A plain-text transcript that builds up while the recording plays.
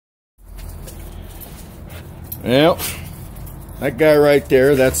Well, that guy right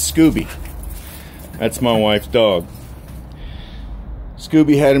there, that's Scooby. That's my wife's dog.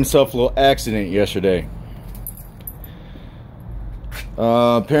 Scooby had himself a little accident yesterday.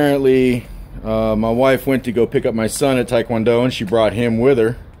 Apparently, my wife went to go pick up my son at Taekwondo, and she brought him with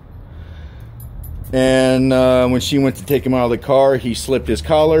her. And when she went to take him out of the car, he slipped his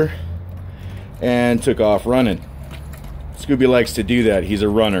collar and took off running. Scooby likes to do that. He's a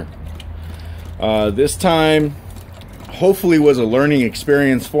runner. This time, hopefully, was a learning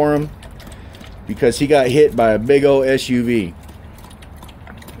experience for him, because he got hit by a big old SUV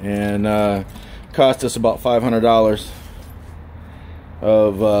and cost us about $500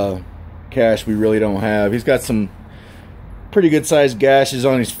 of cash we really don't have. He's got some pretty good sized gashes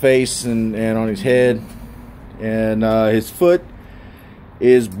on his face and on his head, and his foot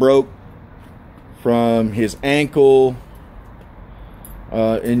is broke from his ankle,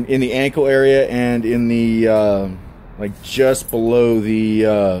 in the ankle area, and in the like just below the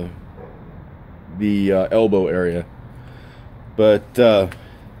elbow area. But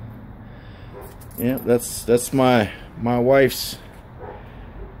yeah, that's my wife's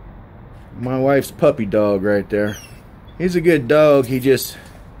puppy dog right there. He's a good dog. He's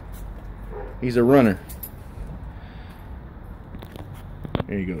a runner.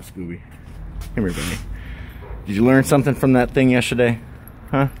 There you go, Scooby. Come here, buddy. Did you learn something from that thing yesterday?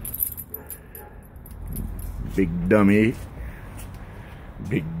 Huh? Big dumb idiot.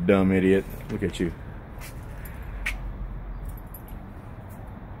 Big dumb idiot. Look at you.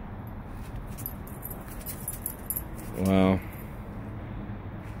 Wow.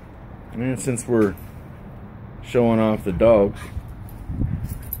 And since we're showing off the dogs,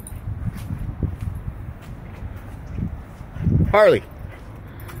 Harley.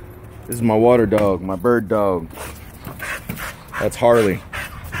 This is my water dog, my bird dog. That's Harley.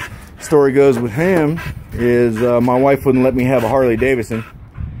 Story goes with him is my wife wouldn't let me have a Harley Davidson,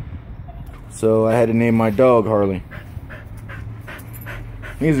 so I had to name my dog Harley.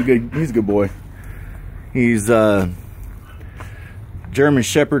 He's a good boy. He's German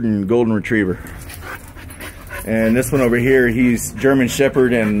Shepherd and Golden Retriever. And this one over here, he's German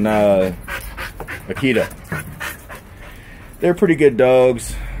Shepherd and Akita. They're pretty good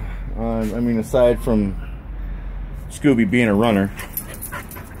dogs. I mean, aside from Scooby being a runner.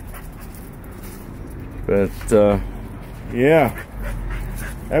 But yeah,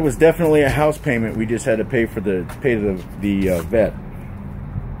 that was definitely a house payment we just had to pay for the vet.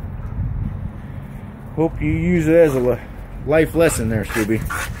 Hope you use it as a life lesson there, Scooby.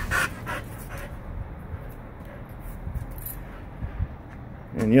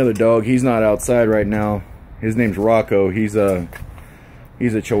 And the other dog, he's not outside right now. His name's Rocco. He's a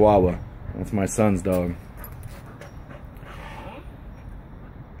Chihuahua. That's my son's dog.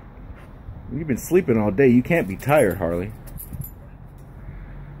 You've been sleeping all day. You can't be tired, Harley.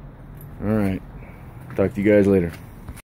 All right. Talk to you guys later.